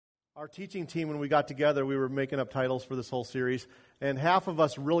Our teaching team, when we got together, we were making up titles for this whole series, and half of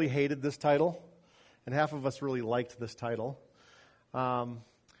us really hated this title, and half of us really liked this title,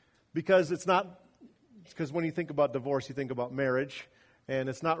 because because when you think about divorce, you think about marriage, and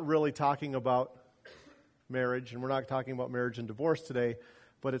it's not really talking about marriage, and we're not talking about marriage and divorce today,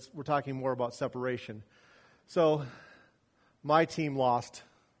 but we're talking more about separation. So, my team lost,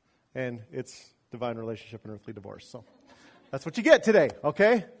 and it's divine relationship and earthly divorce. So, that's what you get today,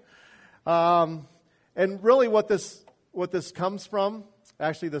 okay? And really what this comes from,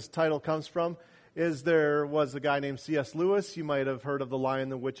 actually this title comes from, is there was a guy named C.S. Lewis. You might have heard of The Lion,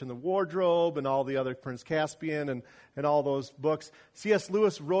 the Witch, and the Wardrobe, and all the other Prince Caspian, and all those books. C.S.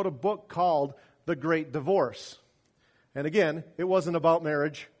 Lewis wrote a book called The Great Divorce. And again, it wasn't about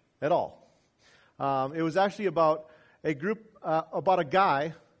marriage at all. It was actually about about a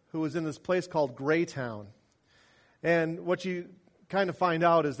guy who was in this place called Greytown. And what you kind of find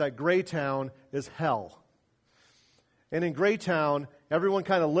out is that Greytown is hell. And in Greytown, everyone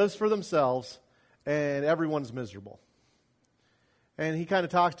kind of lives for themselves, and everyone's miserable. And he kind of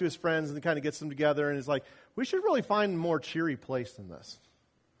talks to his friends and kind of gets them together, and he's like, we should really find a more cheery place than this.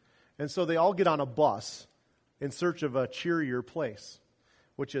 And so they all get on a bus in search of a cheerier place,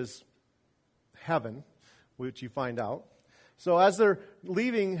 which is heaven, which you find out. So as they're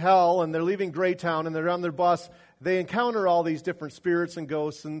leaving hell and they're leaving Greytown and they're on their bus, they encounter all these different spirits and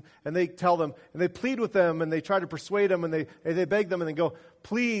ghosts, and they tell them, and they plead with them, and they try to persuade them, and they beg them, and they go,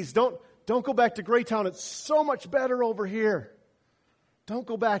 please, don't go back to Greytown. It's so much better over here. Don't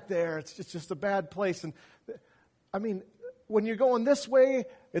go back there. It's just a bad place. And I mean, when you're going this way,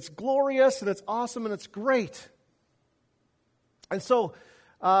 it's glorious, and it's awesome, and it's great. And so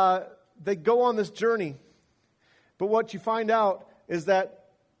they go on this journey. But what you find out is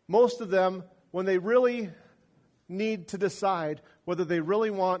that most of them, when they really need to decide whether they really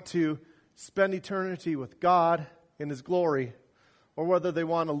want to spend eternity with God in His glory or whether they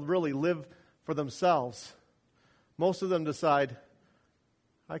want to really live for themselves, most of them decide,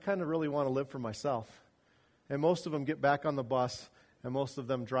 I kind of really want to live for myself. And most of them get back on the bus, and most of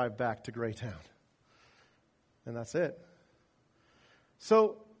them drive back to Greytown. And that's it.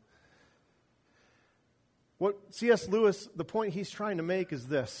 So, what C.S. Lewis, the point he's trying to make is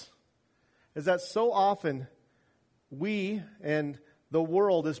this, is that so often we and the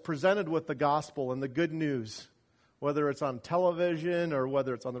world is presented with the gospel and the good news, whether it's on television or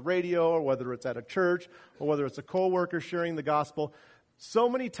whether it's on the radio or whether it's at a church or whether it's a coworker sharing the gospel. So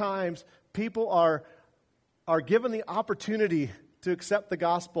many times people are given the opportunity to accept the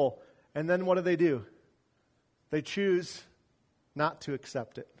gospel, and then what do? They choose not to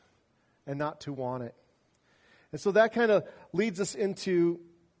accept it and not to want it. And so that kind of leads us into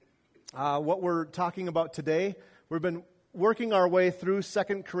what we're talking about today. We've been working our way through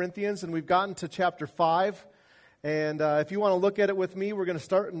 2 Corinthians, and we've gotten to chapter 5. And if you want to look at it with me, we're going to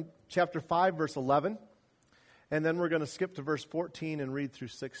start in chapter 5, verse 11. And then we're going to skip to verse 14 and read through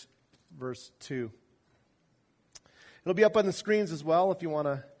 6, verse 2. It'll be up on the screens as well if you want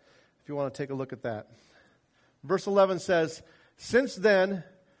to take a look at that. Verse 11 says, "Since then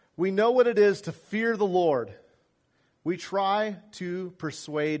we know what it is to fear the Lord. We try to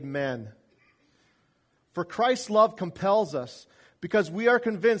persuade men. For Christ's love compels us, because we are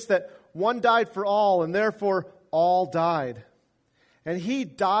convinced that one died for all, and therefore all died. And He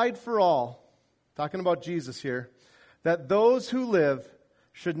died for all," talking about Jesus here, "that those who live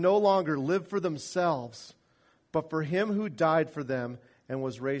should no longer live for themselves, but for Him who died for them and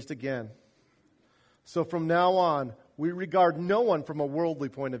was raised again. So from now on, we regard no one from a worldly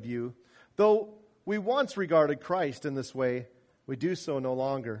point of view. Though we once regarded Christ in this way, we do so no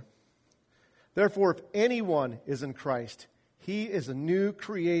longer. Therefore, if anyone is in Christ, he is a new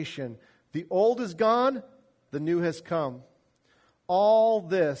creation. The old is gone, the new has come. All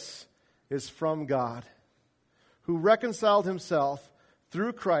this is from God, who reconciled Himself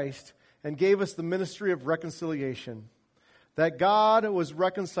through Christ and gave us the ministry of reconciliation. That God was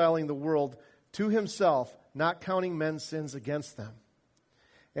reconciling the world to Himself, not counting men's sins against them.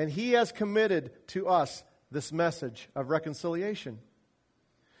 And He has committed to us this message of reconciliation.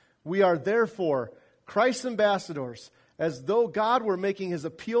 We are therefore Christ's ambassadors, as though God were making His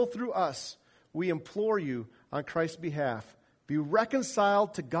appeal through us. We implore you on Christ's behalf, be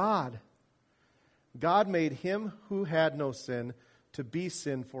reconciled to God. God made Him who had no sin to be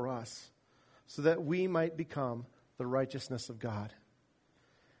sin for us, so that we might become the righteousness of God.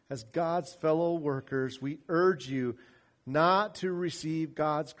 As God's fellow workers, we urge you not to receive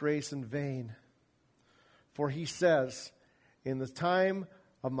God's grace in vain. For He says, in the time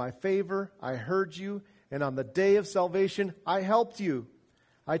of my favor I heard you, and on the day of salvation I helped you.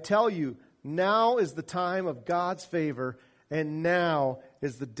 I tell you, now is the time of God's favor, and now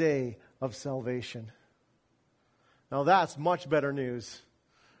is the day of salvation. Now that's much better news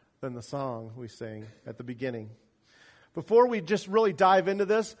than the song we sang at the beginning. Before we just really dive into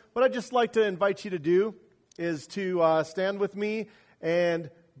this, what I'd just like to invite you to do is to stand with me and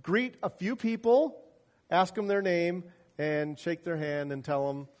greet a few people, ask them their name, and shake their hand and tell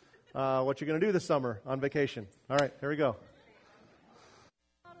them what you're going to do this summer on vacation. All right, here we go.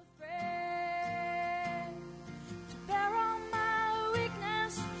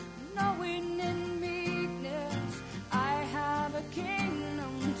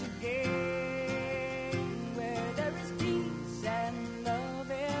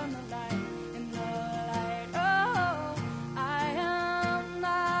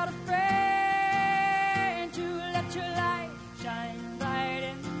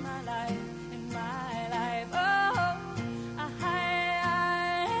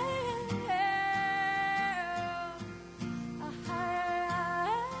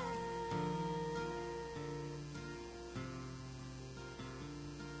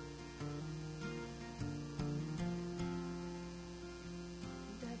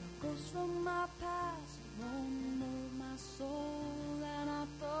 From my past, roaming over my soul, and I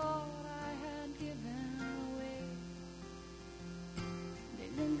thought I had given away. They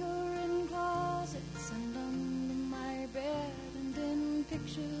linger in closets and under my bed, and in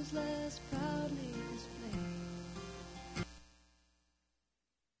pictures less proudly displayed.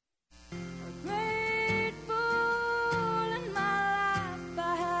 A great fool in my life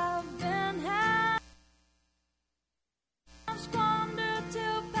I have been had. I've squandered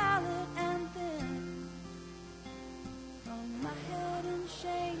till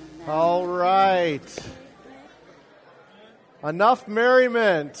all right. Enough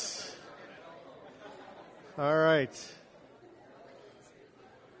merriment. All right.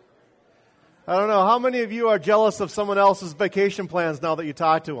 I don't know. How many of you are jealous of someone else's vacation plans now that you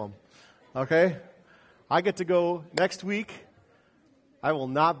talk to them? Okay. I get to go next week. I will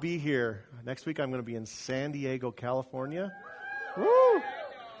not be here. Next week I'm going to be in San Diego, California. Woo!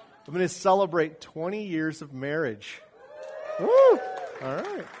 I'm going to celebrate 20 years of marriage. Woo! All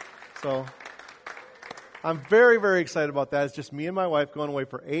right. So I'm very, very excited about that. It's just me and my wife going away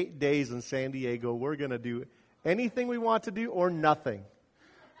for 8 days in San Diego. We're going to do anything we want to do or nothing.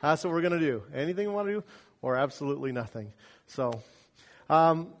 That's what we're going to do. Anything we want to do or absolutely nothing. So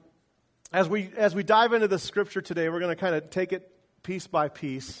as we dive into the scripture today, we're going to kind of take it piece by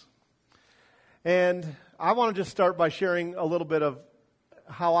piece. And I want to just start by sharing a little bit of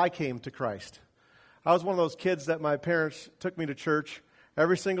how I came to Christ. I was one of those kids that my parents took me to church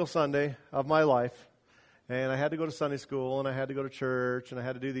every single Sunday of my life. And I had to go to Sunday school, and I had to go to church, and I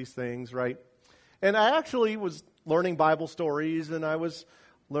had to do these things, right? And I actually was learning Bible stories, and I was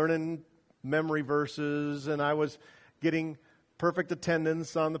learning memory verses, and I was getting perfect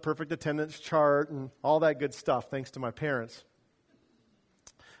attendance on the perfect attendance chart and all that good stuff, thanks to my parents.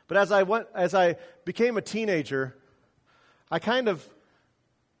 But as I became a teenager, I kind of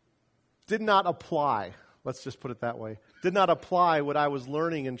did not apply, let's just put it that way, did not apply what I was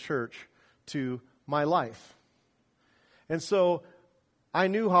learning in church to my life. And so I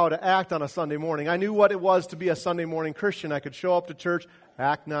knew how to act on a Sunday morning. I knew what it was to be a Sunday morning Christian. I could show up to church,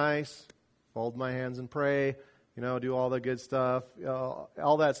 act nice, fold my hands and pray, do all the good stuff,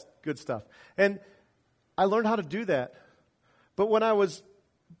 all that good stuff. And I learned how to do that.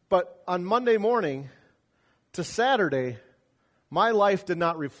 But on Monday morning to Saturday, my life did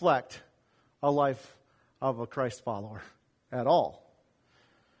not reflect a life of a Christ follower at all.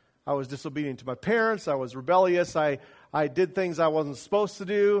 I was disobedient to my parents. I was rebellious. I did things I wasn't supposed to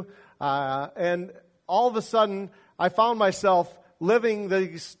do. And all of a sudden, I found myself living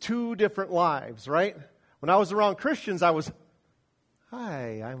these two different lives, right? When I was around Christians, I was,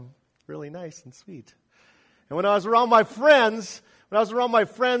 hi, I'm really nice and sweet. And when I was around my friends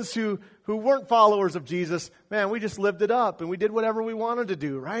who weren't followers of Jesus, man, we just lived it up and we did whatever we wanted to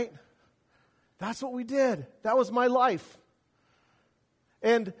do, right? That's what we did. That was my life.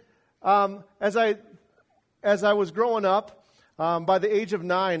 And as I was growing up, by the age of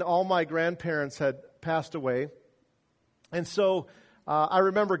 9, all my grandparents had passed away. And so I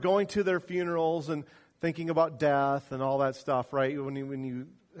remember going to their funerals and thinking about death and all that stuff, right, when you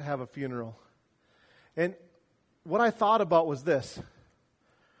have a funeral. And what I thought about was this.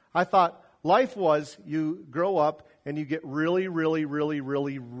 I thought life was you grow up and you get really, really, really,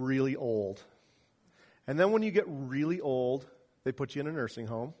 really, really old. And then when you get really old, they put you in a nursing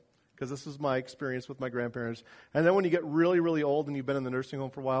home, because this is my experience with my grandparents. And then when you get really, really old and you've been in the nursing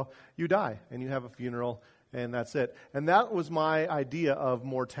home for a while, you die and you have a funeral and that's it. And that was my idea of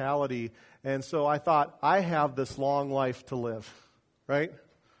mortality. And so I thought, I have this long life to live, right?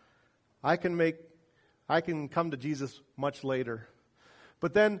 I can come to Jesus much later.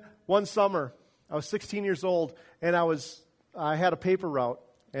 But then one summer, I was 16 years old, and I had a paper route.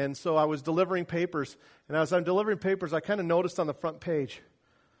 And so I was delivering papers. And as I'm delivering papers, I kind of noticed on the front page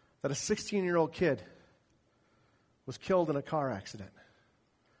that a 16-year-old kid was killed in a car accident.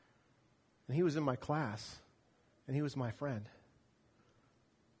 And he was in my class, and he was my friend.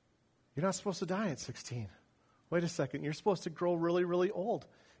 You're not supposed to die at 16. Wait a second. You're supposed to grow really, really old.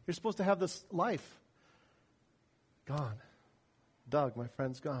 You're supposed to have this life. Gone. Doug, my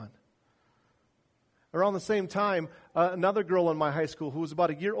friend's gone. Around the same time, another girl in my high school who was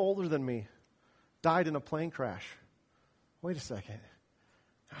about a year older than me died in a plane crash. Wait a second.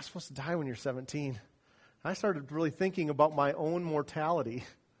 You're not supposed to die when you're 17. I started really thinking about my own mortality.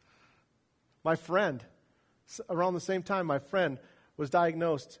 My friend, around the same time, my friend was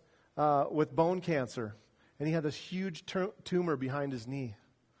diagnosed with bone cancer, and he had this huge tumor behind his knee.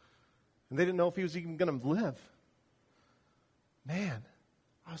 And they didn't know if he was even going to live. Man,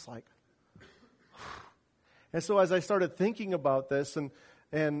 I was like, and so as I started thinking about this and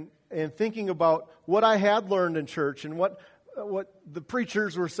thinking about what I had learned in church and what the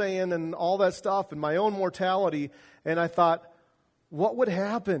preachers were saying and all that stuff and my own mortality, and I thought, what would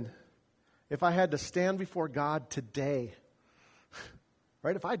happen if I had to stand before God today?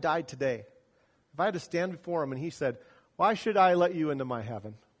 Right? If I died today, if I had to stand before Him and He said, why should I let you into my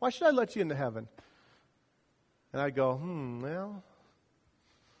heaven? Why should I let you into heaven? And I'd go, well,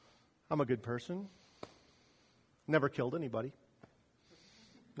 I'm a good person. Never killed anybody.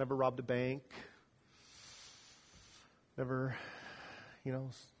 Never robbed a bank. Never,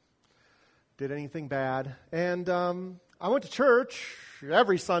 did anything bad. And I went to church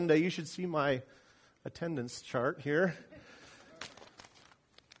every Sunday. You should see my attendance chart here.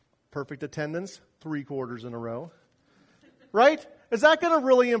 Perfect attendance, 3 quarters in a row. Right? Is that going to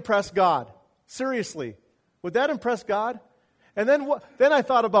really impress God? Seriously. Would that impress God? And then I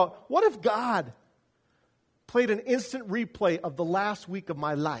thought about, what if God played an instant replay of the last week of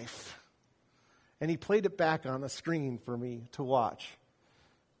my life, and He played it back on the screen for me to watch?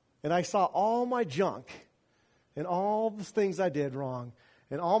 And I saw all my junk and all the things I did wrong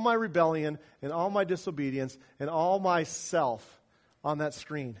and all my rebellion and all my disobedience and all my self on that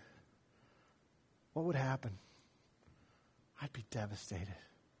screen. What would happen? I'd be devastated.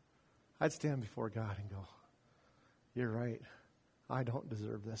 I'd stand before God and go, you're right. I don't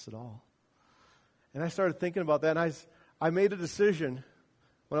deserve this at all. And I started thinking about that, and I made a decision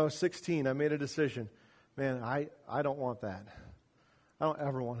when I was 16. I made a decision. Man, I don't want that. I don't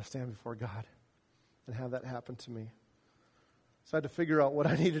ever want to stand before God and have that happen to me. So I had to figure out what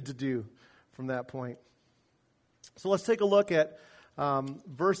I needed to do from that point. So let's take a look at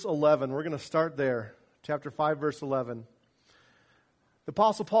verse 11. We're going to start there. Chapter 5, verse 11. The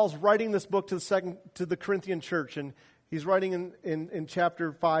Apostle Paul's writing this book to the Corinthian church, and he's writing in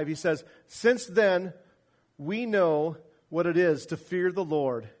chapter 5. He says, since then we know what it is to fear the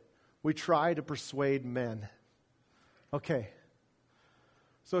Lord. We try to persuade men. Okay.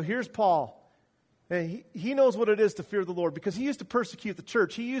 So here's Paul. And he knows what it is to fear the Lord because he used to persecute the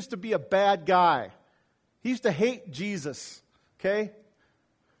church. He used to be a bad guy. He used to hate Jesus. Okay?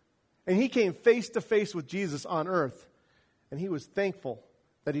 And he came face to face with Jesus on earth. And he was thankful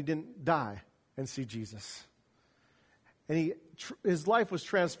that he didn't die and see Jesus. And his life was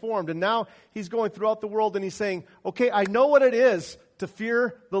transformed. And now he's going throughout the world and he's saying, okay, I know what it is to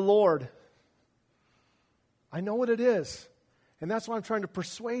fear the Lord. I know what it is. And that's why I'm trying to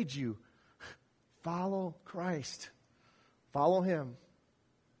persuade you. Follow Christ. Follow Him.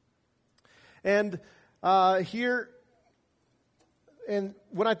 And here, and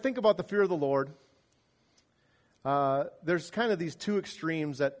when I think about the fear of the Lord, there's kind of these two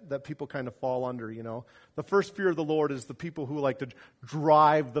extremes that people kind of fall under, The first fear of the Lord is the people who like to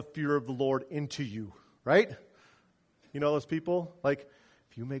drive the fear of the Lord into you, right? You know those people? Like,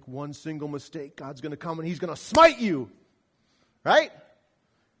 if you make one single mistake, God's going to come and He's going to smite you, right?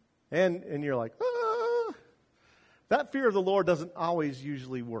 And you're like, ah. That fear of the Lord doesn't always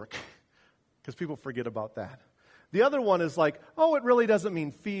usually work because people forget about that. The other one is like, oh, it really doesn't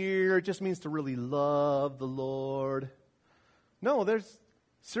mean fear. It just means to really love the Lord. No, there's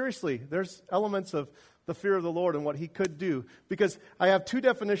elements of the fear of the Lord and what He could do. Because I have two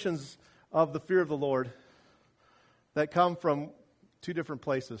definitions of the fear of the Lord that come from two different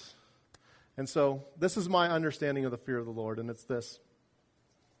places. And so this is my understanding of the fear of the Lord, and it's this.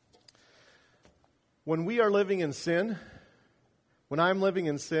 When we are living in sin, when I'm living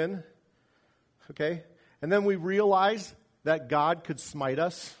in sin, okay, And then we realize that God could smite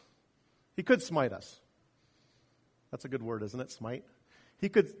us. He could smite us. That's a good word, isn't it? Smite. He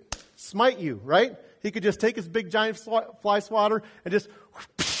could smite you, right? He could just take his big giant fly swatter and just,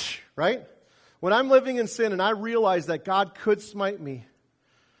 right? When I'm living in sin and I realize that God could smite me,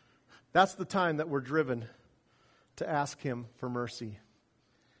 that's the time that we're driven to ask him for mercy.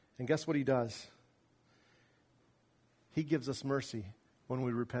 And guess what he does? He gives us mercy when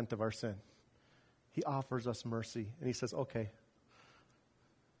we repent of our sin. He offers us mercy, and he says, okay,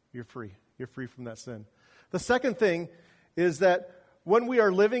 you're free. You're free from that sin. The second thing is that when we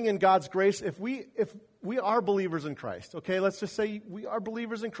are living in God's grace, if we are believers in Christ, okay, let's just say we are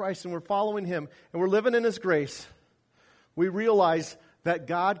believers in Christ and we're following him and we're living in his grace, we realize that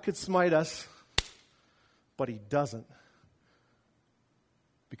God could smite us, but he doesn't,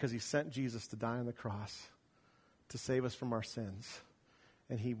 because he sent Jesus to die on the cross to save us from our sins,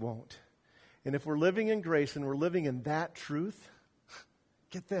 and he won't. And if we're living in grace and we're living in that truth,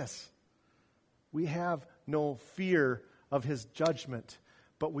 get this, we have no fear of his judgment,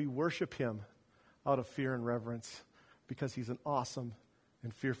 but we worship him out of fear and reverence because he's an awesome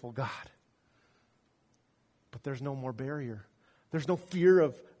and fearful God. But there's no more barrier. There's no fear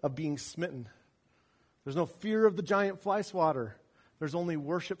of being smitten. There's no fear of the giant fly swatter. There's only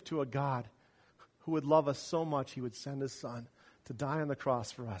worship to a God who would love us so much he would send his son to die on the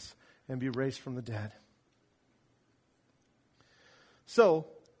cross for us and be raised from the dead. So,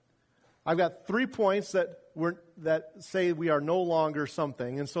 I've got 3 points that say we are no longer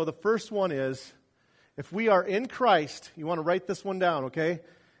something. And so the first one is, if we are in Christ, you want to write this one down, okay?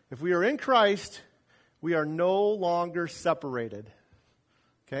 If we are in Christ, we are no longer separated.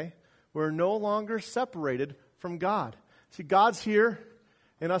 Okay? We're no longer separated from God. See, God's here,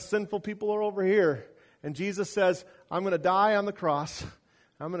 and us sinful people are over here. And Jesus says, I'm going to die on the cross.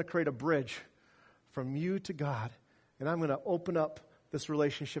 I'm going to create a bridge from you to God, and I'm going to open up this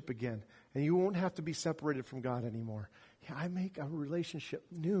relationship again. And you won't have to be separated from God anymore. Yeah, I make a relationship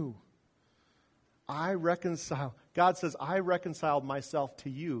new. I reconcile. God says, I reconciled myself to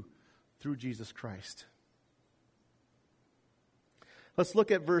you through Jesus Christ. Let's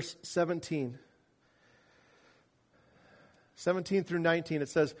look at verse 17. 17 through 19, it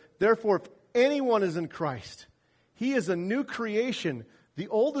says, therefore, if anyone is in Christ, he is a new creation. The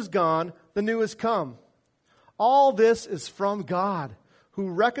old is gone, the new has come. All this is from God, who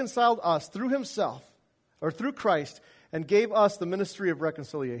reconciled us through himself, or through Christ, and gave us the ministry of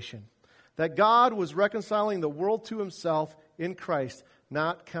reconciliation. That God was reconciling the world to himself in Christ,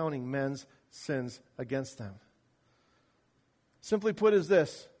 not counting men's sins against them. Simply put is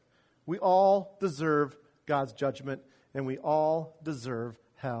this: we all deserve God's judgment, and we all deserve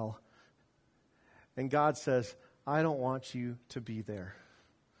hell. And God says, I don't want you to be there.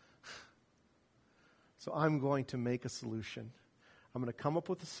 So I'm going to make a solution. I'm going to come up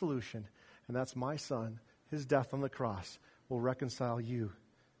with a solution, and that's my son. His death on the cross will reconcile you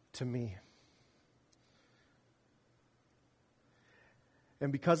to me.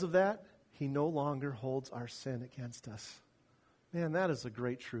 And because of that, he no longer holds our sin against us. Man, that is a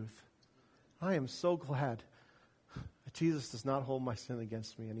great truth. I am so glad that Jesus does not hold my sin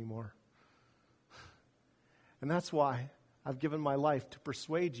against me anymore. And that's why I've given my life to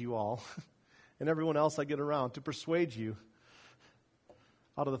persuade you all and everyone else I get around, to persuade you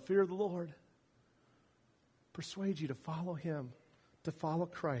out of the fear of the Lord. Persuade you to follow him, to follow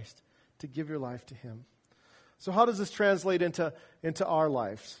Christ, to give your life to him. So how does this translate into our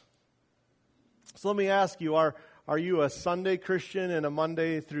lives? So let me ask you, are you a Sunday Christian and a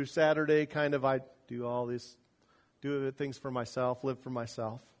Monday through Saturday kind of, I do all these, do things for myself, live for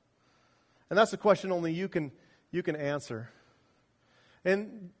myself? And that's a question only you can answer.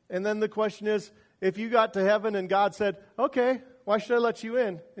 And then the question is, if you got to heaven and God said, okay, why should I let you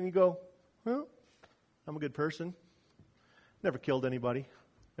in? And you go, well, I'm a good person. Never killed anybody.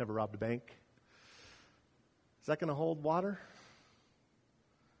 Never robbed a bank. Is that going to hold water?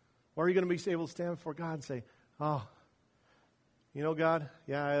 Or are you going to be able to stand before God and say, oh, you know, God,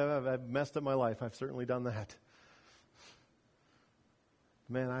 yeah, I've messed up my life. I've certainly done that.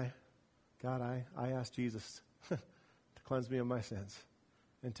 Man, I asked Jesus to cleanse me of my sins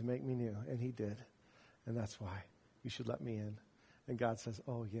and to make me new. And he did. And that's why you should let me in. And God says,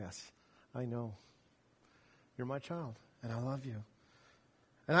 oh, yes, I know. You're my child, and I love you.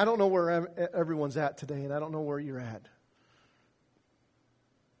 And I don't know where everyone's at today, and I don't know where you're at.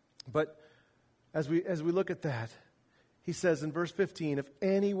 But as we look at that, he says in verse 15, if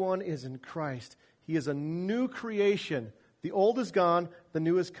anyone is in Christ, he is a new creation. The old is gone, the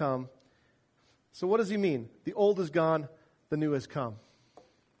new has come. So what does he mean? The old is gone, the new has come.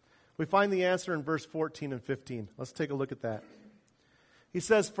 We find the answer in verse 14 and 15. Let's take a look at that. He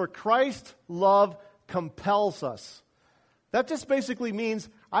says, "For Christ's love compels us." That just basically means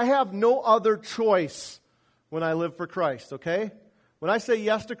I have no other choice when I live for Christ, okay? When I say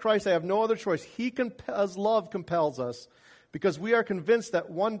yes to Christ, I have no other choice. His love compels us because we are convinced that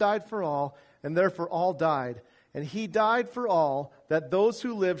one died for all, and therefore all died. And he died for all, that those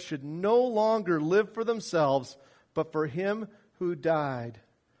who live should no longer live for themselves, but for him who died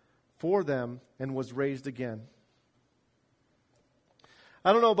for them and was raised again.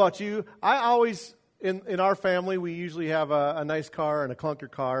 I don't know about you. I always, in our family, we usually have a nice car and a clunker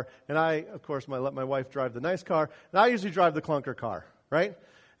car. And I, of course, let my wife drive the nice car. And I usually drive the clunker car, right?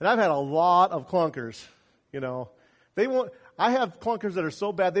 And I've had a lot of clunkers, you know. I have clunkers that are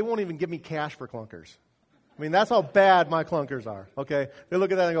so bad, they won't even give me cash for clunkers. I mean, that's how bad my clunkers are, okay? They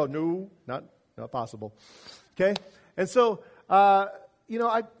look at that and go, no, not possible, okay? And so, I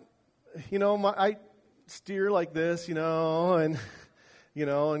steer like this, and,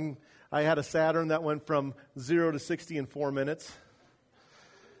 and I had a Saturn that went from 0 to 60 in 4 minutes.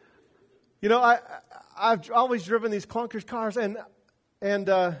 I've always driven these clunkers cars, and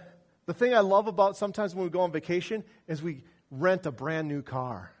the thing I love about sometimes when we go on vacation is we rent a brand new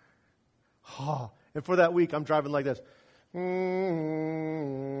car. And for that week, I'm driving like this. And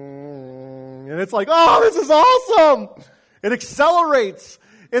it's like, oh, this is awesome. It accelerates.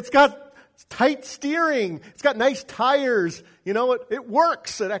 It's got tight steering. It's got nice tires. It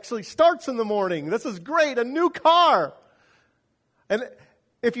works. It actually starts in the morning. This is great. A new car. And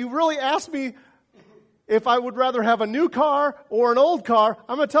if you really ask me if I would rather have a new car or an old car,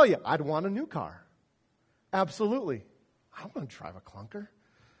 I'm going to tell you, I'd want a new car. Absolutely. I don't want to drive a clunker.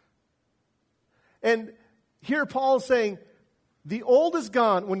 And here Paul is saying, the old is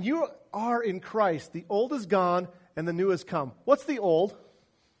gone. When you are in Christ, the old is gone and the new has come. What's the old?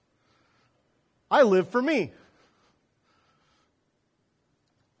 I live for me.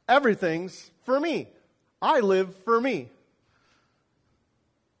 Everything's for me. I live for me.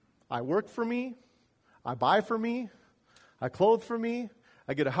 I work for me. I buy for me. I clothe for me.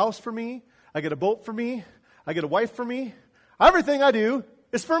 I get a house for me. I get a boat for me. I get a wife for me. Everything I do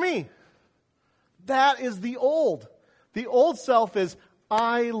is for me. That is the old. The old self is,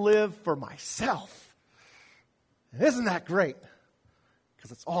 I live for myself. Isn't that great?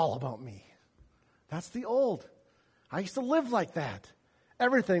 Because it's all about me. That's the old. I used to live like that.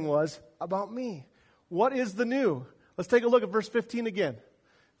 Everything was about me. What is the new? Let's take a look at verse 15 again.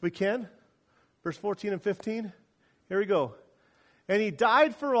 If we can. Verse 14 and 15. Here we go. And he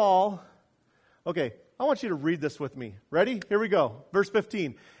died for all. Okay, I want you to read this with me. Ready? Here we go. Verse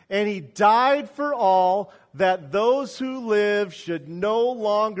 15. And he died for all, that those who live should no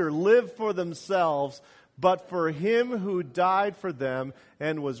longer live for themselves, but for him who died for them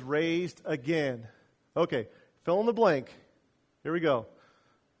and was raised again. Okay, fill in the blank. Here we go.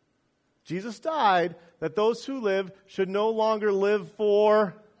 Jesus died that those who live should no longer live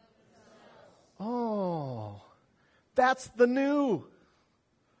for... Oh, that's the new.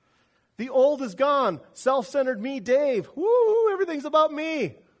 The old is gone. Self-centered me, Dave. Woo, everything's about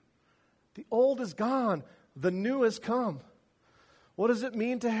me. The old is gone. The new has come. What does it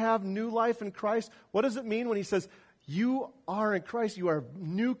mean to have new life in Christ? What does it mean when he says, you are in Christ, you are a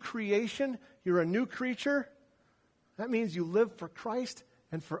new creation, you're a new creature? That means you live for Christ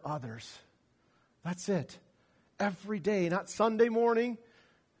and for others. That's it. Every day, not Sunday morning,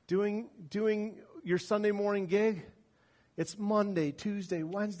 doing your Sunday morning gig. It's Monday, Tuesday,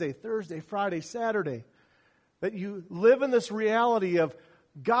 Wednesday, Thursday, Friday, Saturday. That you live in this reality of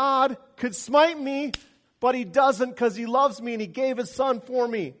God could smite me, but he doesn't because he loves me and he gave his son for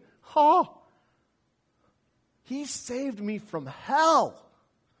me. He saved me from hell.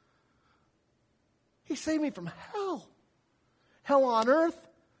 He saved me from hell. Hell on earth.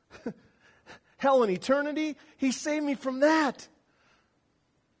 Hell in eternity. He saved me from that.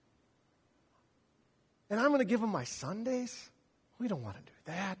 And I'm going to give him my Sundays? We don't want to do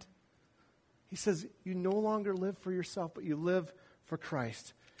that. He says, you no longer live for yourself, but you live for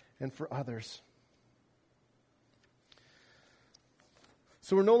Christ and for others.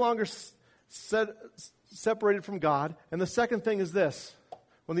 So we're no longer separated from God. And the second thing is this.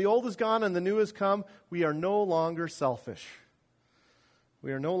 When the old is gone and the new has come, we are no longer selfish.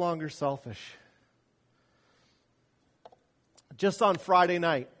 We are no longer selfish. Just on Friday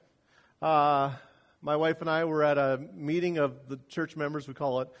night, my wife and I were at a meeting of the church members. We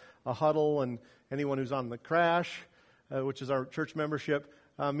call it a huddle, and anyone who's on the crash, which is our church membership,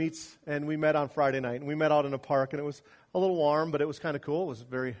 meets, and we met on Friday night. And we met out in a park, and it was a little warm, but it was kind of cool. It was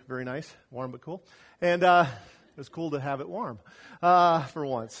very, very nice. Warm but cool. And it was cool to have it warm for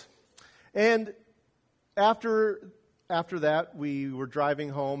once. And after that, we were driving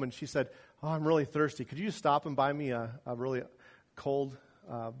home, and she said, "Oh, I'm really thirsty. Could you just stop and buy me a really cold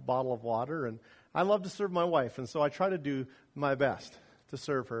bottle of water?" And I love to serve my wife, and so I try to do my best to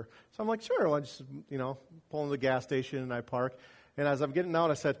serve her. So I'm like, "Sure." Well, I just, pull into the gas station, and I park. And as I'm getting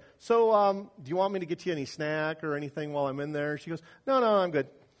out, I said, "So, do you want me to get you any snack or anything while I'm in there?" She goes, No, I'm good."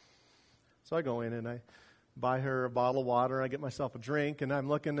 So I go in, and I buy her a bottle of water, and I get myself a drink, and I'm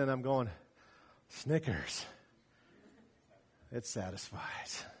looking, and I'm going, Snickers. It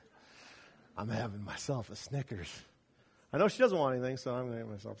satisfies. I'm having myself a Snickers. I know she doesn't want anything, so I'm going to have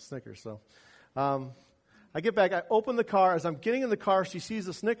myself a Snickers. So I get back. I open the car. As I'm getting in the car, she sees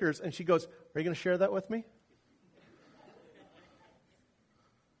the Snickers, and she goes, "Are you going to share that with me?"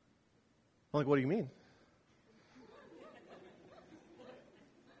 I'm like, "What do you mean?"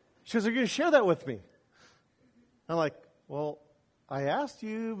 She goes, "Are you going to share that with me?" I'm like, "Well, I asked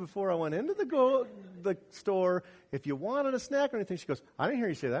you before I went into the store if you wanted a snack or anything." She goes, "I didn't hear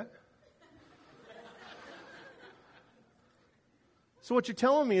you say that." "So what you're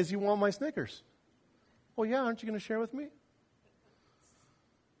telling me is you want my Snickers." "Well, yeah, aren't you going to share with me?"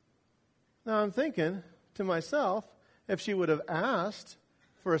 Now I'm thinking to myself, if she would have asked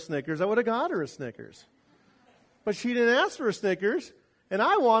for a Snickers, I would have got her a Snickers. But she didn't ask for a Snickers, and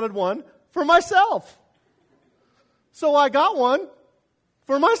I wanted one for myself. So I got one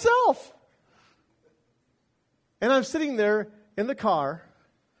for myself. And I'm sitting there in the car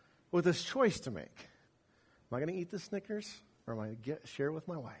with this choice to make. Am I going to eat the Snickers, or am I going to share it with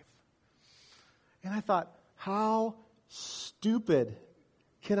my wife? And I thought, how stupid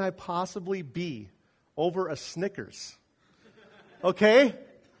can I possibly be over a Snickers? Okay?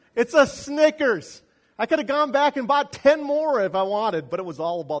 It's a Snickers. I could have gone back and bought 10 more if I wanted, but it was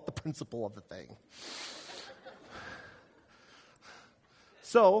all about the principle of the thing.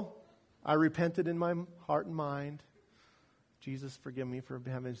 So, I repented in my heart and mind. Jesus, forgive me for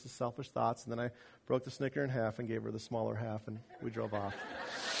having these selfish thoughts. And then I broke the Snicker in half and gave her the smaller half, and we drove off.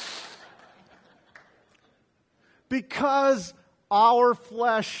 Because our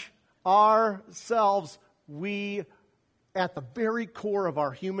flesh, ourselves, we, at the very core of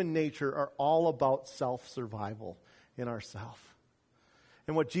our human nature, are all about self-survival in ourself.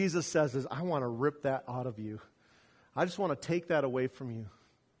 And what Jesus says is, I want to rip that out of you. I just want to take that away from you.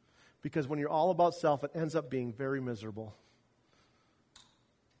 Because when you're all about self, it ends up being very miserable.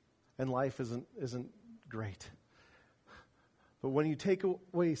 And life isn't great. But when you take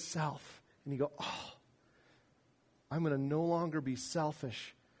away self and you go, I'm going to no longer be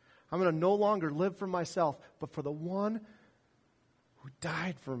selfish. I'm going to no longer live for myself, but for the one who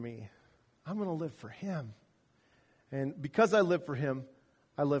died for me. I'm going to live for him. And because I live for him,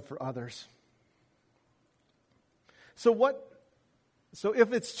 I live for others. So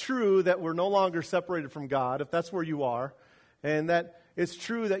if it's true that we're no longer separated from God, if that's where you are, and that it's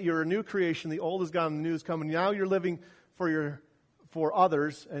true that you're a new creation, the old is gone, the new is coming, now you're living for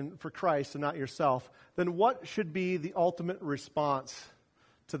others and for Christ and not yourself, then what should be the ultimate response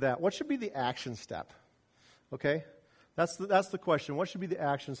to that? What should be the action step? Okay? That's the question. What should be the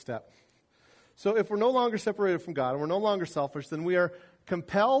action step? So if we're no longer separated from God and we're no longer selfish, then we are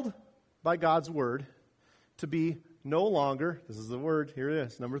compelled by God's word to be no longer, this is the word, here it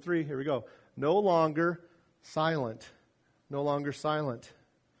is, number 3, here we go. No longer silent. No longer silent.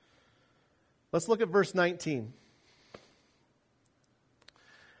 Let's look at verse 19.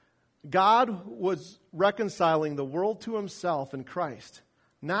 God was reconciling the world to himself in Christ,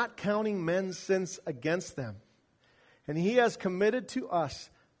 not counting men's sins against them. And he has committed to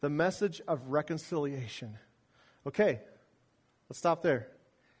us the message of reconciliation. Okay, let's stop there.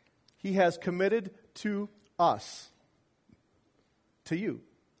 He has committed to us. To you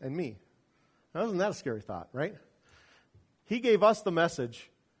and me. Now, isn't that a scary thought, right? He gave us the message,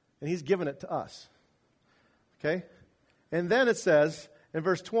 and he's given it to us. Okay? And then it says, in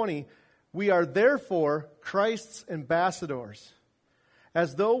verse 20, we are therefore Christ's ambassadors,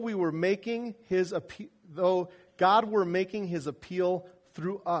 as though we were making though God were making his appeal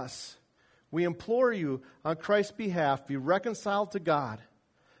through us. We implore you, on Christ's behalf, be reconciled to God.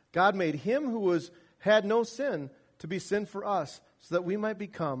 God made him who had no sin to be sin for us, so that we might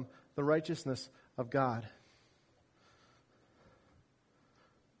become the righteousness of God.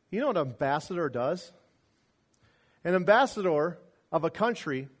 You know what an ambassador does? An ambassador of a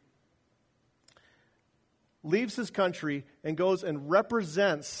country leaves his country and goes and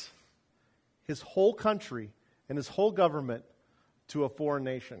represents his whole country and his whole government to a foreign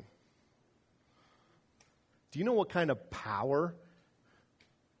nation. Do you know what kind of power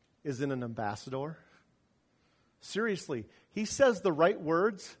is in an ambassador? Seriously, he says the right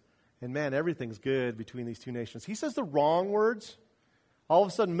words, And man, everything's good between these two nations. He says the wrong words, all of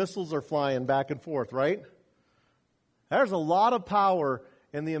a sudden missiles are flying back and forth, right? There's a lot of power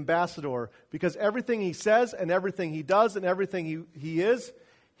in the ambassador because everything he says and everything he does and everything he is,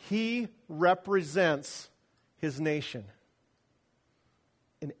 he represents his nation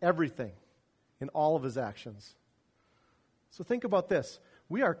in everything, in all of his actions. So think about this.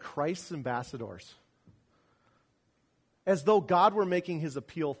 We are Christ's ambassadors, as though God were making his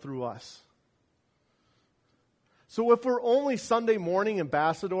appeal through us. So if we're only Sunday morning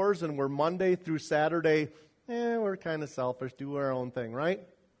ambassadors and we're Monday through Saturday, we're kind of selfish, do our own thing, right?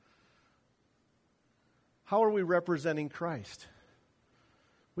 How are we representing Christ?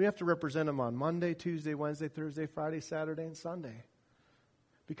 We have to represent him on Monday, Tuesday, Wednesday, Thursday, Friday, Saturday, and Sunday.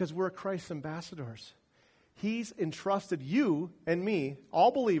 Because we're Christ's ambassadors. He's entrusted you and me,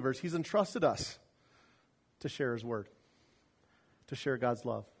 all believers, he's entrusted us to share his word, to share God's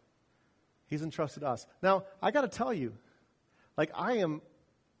love. He's entrusted us. Now, I got to tell you,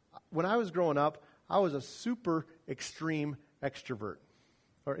 when I was growing up, I was a super extreme extrovert,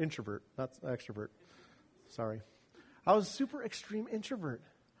 or introvert, not extrovert. Sorry. I was a super extreme introvert.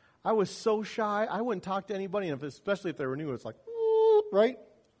 I was so shy, I wouldn't talk to anybody, and especially if they were new, it's like, right?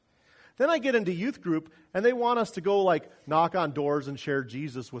 Then I get into youth group, and they want us to go knock on doors and share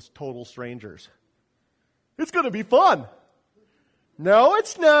Jesus with total strangers. It's going to be fun. No,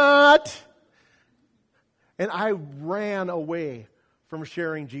 it's not. And I ran away from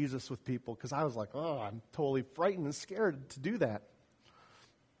sharing Jesus with people because I was like, I'm totally frightened and scared to do that.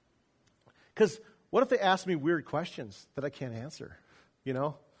 Because what if they ask me weird questions that I can't answer,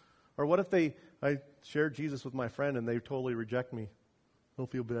 Or what if I share Jesus with my friend and they totally reject me? I'll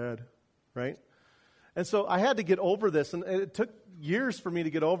feel bad, right? And so I had to get over this, and it took years for me to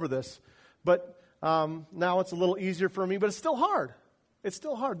get over this. But now it's a little easier for me, but it's still hard. It's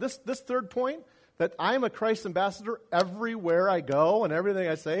still hard. This third point, that I'm a Christ ambassador everywhere I go and everything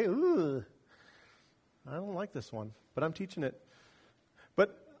I say, I don't like this one, but I'm teaching it.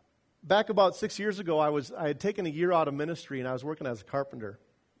 But back about 6 years ago, I had taken a year out of ministry, and I was working as a carpenter.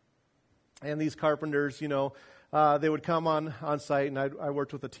 And these carpenters, they would come on site, and I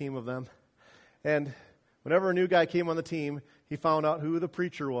worked with a team of them. And whenever a new guy came on the team, he found out who the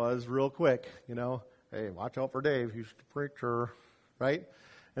preacher was real quick. Hey, watch out for Dave, he's the preacher, right?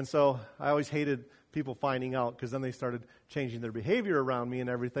 And so I always hated people finding out because then they started changing their behavior around me and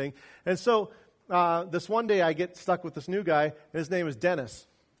everything. And so this one day I get stuck with this new guy, and his name is Dennis.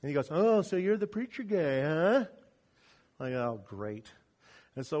 And he goes, oh, so you're the preacher guy, huh? I'm like, oh, great.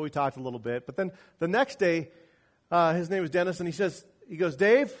 And so we talked a little bit. But then the next day, his name was Dennis, and he goes,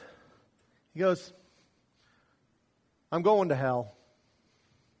 Dave, I'm going to hell.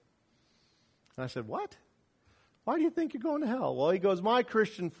 And I said, what? Why do you think you're going to hell? Well, he goes, my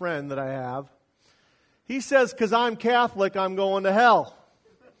Christian friend that I have, he says, because I'm Catholic, I'm going to hell.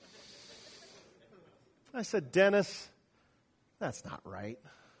 I said, Dennis, that's not right.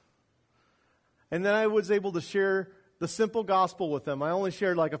 And then I was able to share the simple gospel with them. I only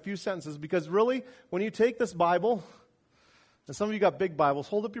shared a few sentences because really, when you take this Bible, and some of you got big Bibles,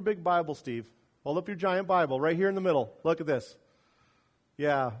 hold up your big Bible, Steve. Hold up your giant Bible right here in the middle. Look at this.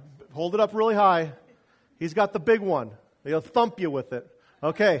 Yeah, hold it up really high. He's got the big one. He'll thump you with it.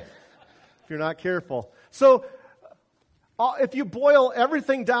 Okay, if you're not careful. So, if you boil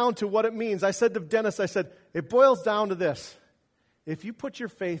everything down to what it means, I said to Dennis, it boils down to this. If you put your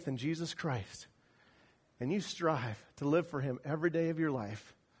faith in Jesus Christ and you strive to live for him every day of your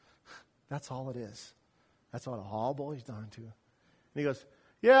life, that's all it is. That's what it all boils down to. And he goes,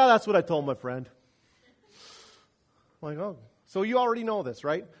 yeah, that's what I told my friend. I'm like, oh, so you already know this,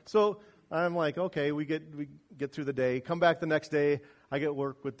 right? So I'm like, okay, we get through the day. Come back the next day, I get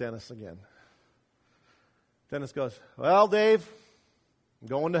work with Dennis again. Dennis goes, well, Dave, I'm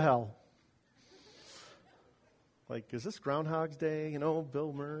going to hell. Like, is this Groundhog's Day?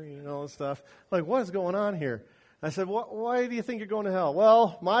 Bill Murray and all this stuff. Like, what is going on here? I said, why do you think you're going to hell?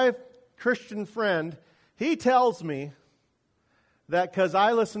 Well, my Christian friend, he tells me that because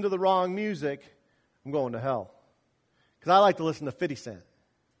I listen to the wrong music, I'm going to hell. Because I like to listen to 50 Cent.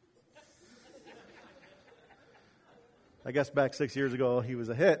 I guess back 6 years ago, he was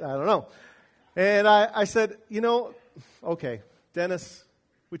a hit. I don't know. And I said, okay, Dennis,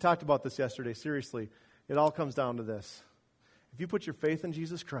 we talked about this yesterday. Seriously, it all comes down to this. If you put your faith in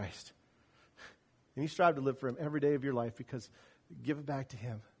Jesus Christ and you strive to live for him every day of your life because you give it back to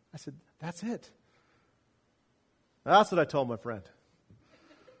him, I said, that's it. That's what I told my friend.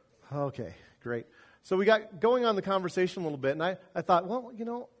 Okay, great. So we got going on the conversation a little bit, and I thought, well,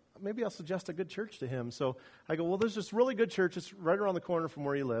 maybe I'll suggest a good church to him. So I go, well, there's this really good church. It's right around the corner from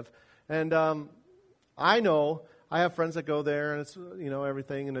where you live. And I know I have friends that go there, and it's,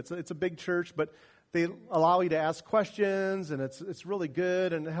 everything. And it's a big church, but they allow you to ask questions, and it's really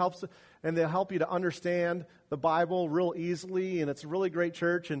good, and it helps. And they help you to understand the Bible real easily, and it's a really great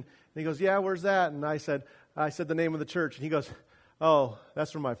church. And he goes, yeah, where's that? And I said the name of the church. And he goes, oh,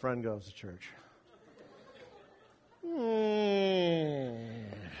 that's where my friend goes to church.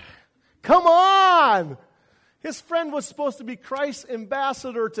 Come on! His friend was supposed to be Christ's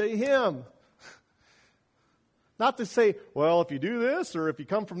ambassador to him. Not to say, well, if you do this, or if you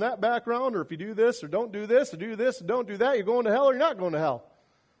come from that background, or if you do this, or don't do this, or do this, or don't do that, you're going to hell or you're not going to hell.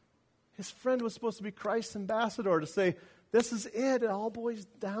 His friend was supposed to be Christ's ambassador to say, this is it. It all boils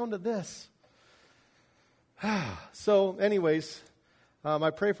down to this. So, anyways,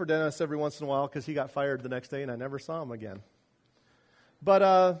 I pray for Dennis every once in a while because he got fired the next day and I never saw him again.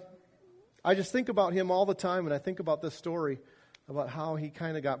 But I just think about him all the time, and I think about this story about how he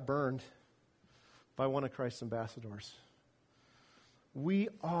kind of got burned by one of Christ's ambassadors. We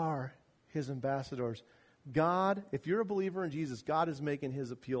are his ambassadors. God, if you're a believer in Jesus, God is making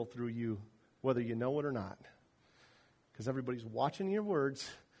his appeal through you, whether you know it or not. Because everybody's watching your words,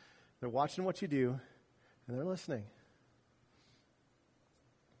 they're watching what you do, and they're listening.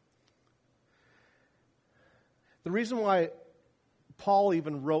 The reason why Paul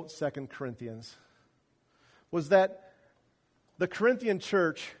even wrote 2 Corinthians was that the Corinthian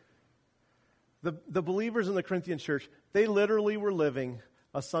church, the believers in the Corinthian church, they literally were living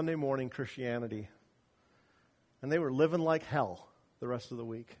a Sunday morning Christianity. And they were living like hell the rest of the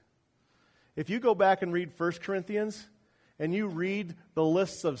week. If you go back and read 1 Corinthians, and you read the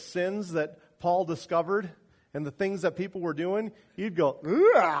lists of sins that Paul discovered and the things that people were doing, you'd go,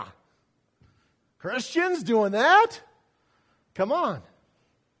 ugh! Christians doing that? Come on.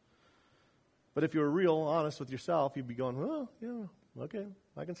 But if you were real honest with yourself, you'd be going, well, yeah, okay,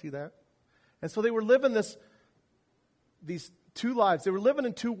 I can see that. And so they were living these two lives. They were living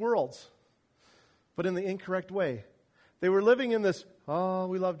in two worlds, but in the incorrect way. They were living in this, oh,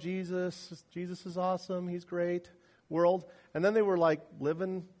 we love Jesus. Jesus is awesome. He's great world. And then they were like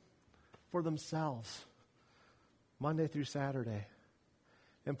living for themselves Monday through Saturday.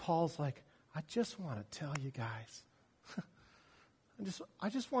 And Paul's like, I just want to tell you guys. I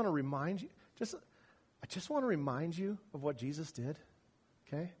just want to remind you. I just want to remind you of what Jesus did.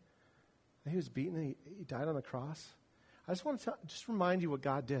 Okay? He was beaten. He died on the cross. I just want to just remind you what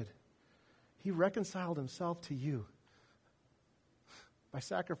God did. He reconciled himself to you by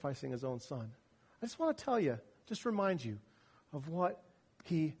sacrificing his own son. I just want to tell you, just remind you of what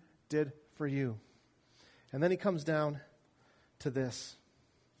he did for you. And then he comes down to this.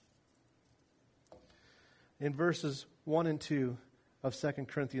 In verses 1 and 2 of 2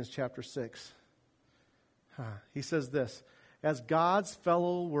 Corinthians chapter 6, he says this, as God's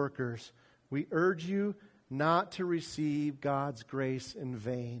fellow workers, we urge you not to receive God's grace in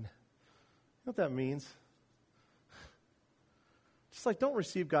vain. You know what that means? Just like don't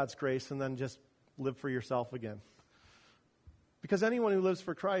receive God's grace and then just live for yourself again. Because anyone who lives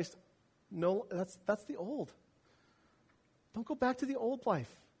for Christ, no, that's the old. Don't go back to the old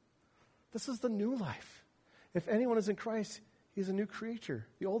life. This is the new life. If anyone is in Christ, he's a new creature.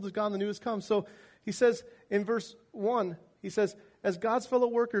 The old is gone, the new has come. So he says in verse 1, he says, as God's fellow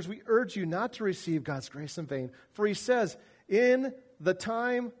workers, we urge you not to receive God's grace in vain. For he says, in the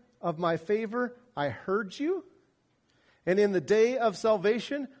time of my favor, I heard you, and in the day of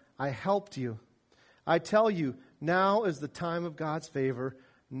salvation, I helped you. I tell you, now is the time of God's favor.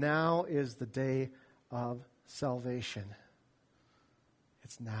 Now is the day of salvation.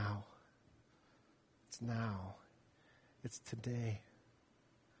 It's now. It's now. It's today.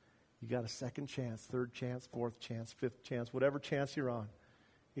 You got a second chance, third chance, fourth chance, fifth chance, whatever chance you're on.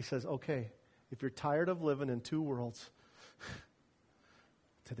 He says, okay, if you're tired of living in two worlds,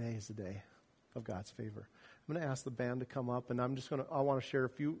 today is the day of God's favor. I'm going to ask the band to come up, and I want to share a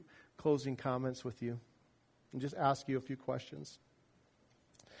few closing comments with you and just ask you a few questions.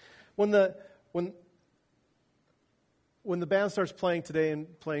 When the band starts playing today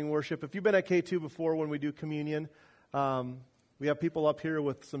and playing worship, if you've been at K2 before when we do communion, we have people up here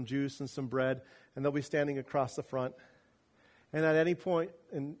with some juice and some bread, and they'll be standing across the front. And at any point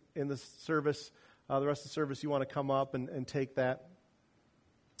in the service, the rest of the service, you want to come up and take that,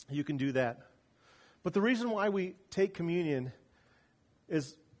 you can do that. But the reason why we take communion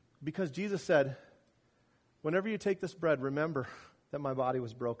is because Jesus said, whenever you take this bread, remember that my body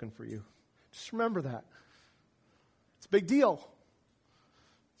was broken for you. Just remember that. It's a big deal.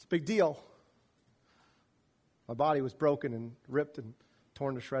 It's a big deal. My body was broken and ripped and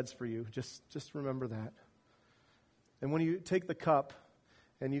torn to shreds for you. Just remember that. And when you take the cup,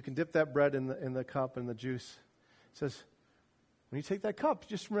 and you can dip that bread in the cup and the juice, it says, when you take that cup,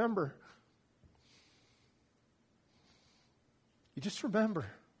 just remember. You just remember,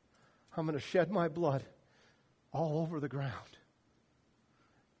 I'm going to shed my blood all over the ground.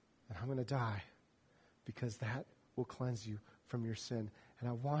 And I'm going to die because that will cleanse you from your sin. And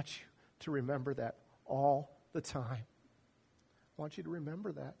I want you to remember that all the time. I want you to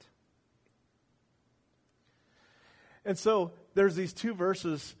remember that. And so there's these two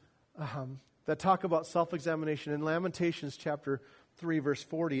verses that talk about self-examination. In Lamentations chapter 3, verse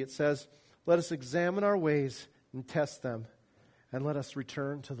 40, it says, let us examine our ways and test them, and let us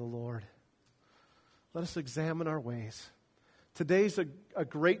return to the Lord. Let us examine our ways. Today's a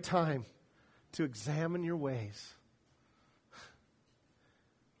great time to examine your ways.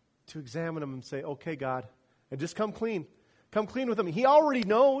 To examine them and say, okay, God, and just come clean. Come clean with Him. He already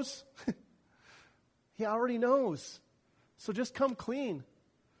knows. He already knows. So just come clean.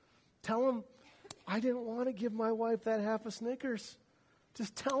 Tell Him, I didn't want to give my wife that half a Snickers.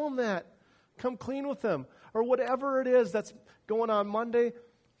 Just tell Him that. Come clean with Him. Or whatever it is that's going on Monday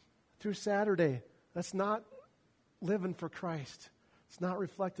through Saturday. That's not living for Christ. It's not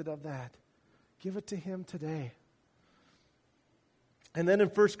reflected of that. Give it to Him today. And then in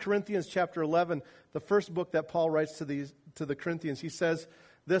 1 Corinthians chapter 11, the first book that Paul writes to the Corinthians, he says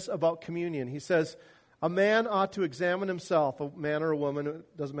this about communion. He says, a man ought to examine himself, a man or a woman,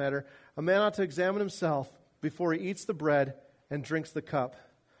 it doesn't matter. A man ought to examine himself before he eats the bread and drinks the cup.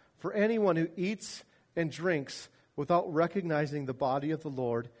 For anyone who eats and drinks without recognizing the body of the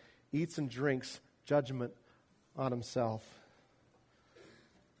Lord eats and drinks judgment on himself.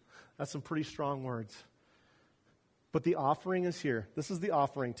 That's some pretty strong words. But the offering is here. This is the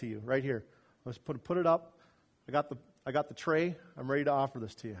offering to you, right here. Let's put it up. I got the tray. I'm ready to offer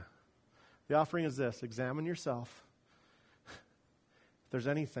this to you. The offering is this. Examine yourself. If there's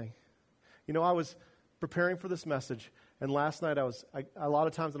anything. You know, I was preparing for this message, and last night a lot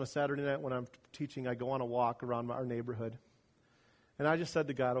of times on a Saturday night when I'm teaching, I go on a walk around our neighborhood. And I just said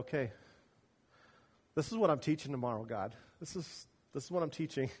to God, okay, this is what I'm teaching tomorrow, God. This is what I'm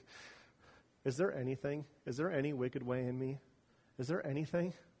teaching. Is there anything? Is there any wicked way in me? Is there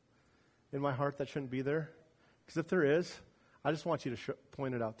anything in my heart that shouldn't be there? Because if there is, I just want you to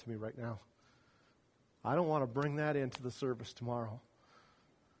point it out to me right now. I don't want to bring that into the service tomorrow.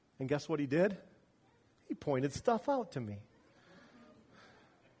 And guess what He did? He pointed stuff out to me.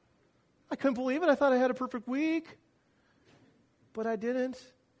 I couldn't believe it. I thought I had a perfect week. But I didn't.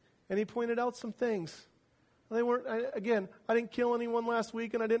 And He pointed out some things. They weren't, I didn't kill anyone last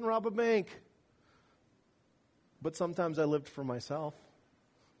week and I didn't rob a bank. But sometimes I lived for myself.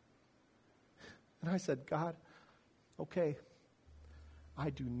 And I said, God, okay,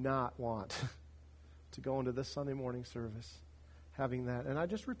 I do not want to go into this Sunday morning service having that. And I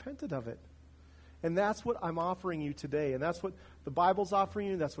just repented of it. And that's what I'm offering you today. And that's what the Bible's offering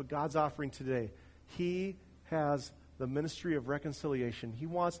you. That's what God's offering today. He has the ministry of reconciliation. He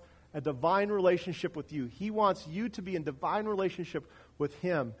wants a divine relationship with you. He wants you to be in divine relationship with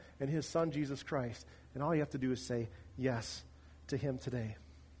Him and His Son, Jesus Christ. And all you have to do is say yes to Him today.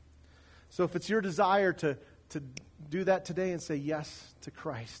 So if it's your desire to do that today and say yes to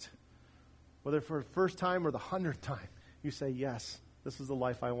Christ, whether for the first time or the 100th time, you say, yes, this is the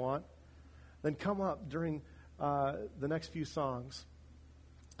life I want, then come up during the next few songs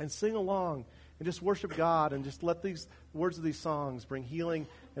and sing along and just worship God and just let these words of these songs bring healing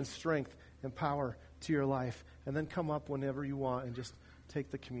and strength and power to your life. And then come up whenever you want and just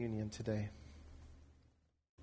take the communion today.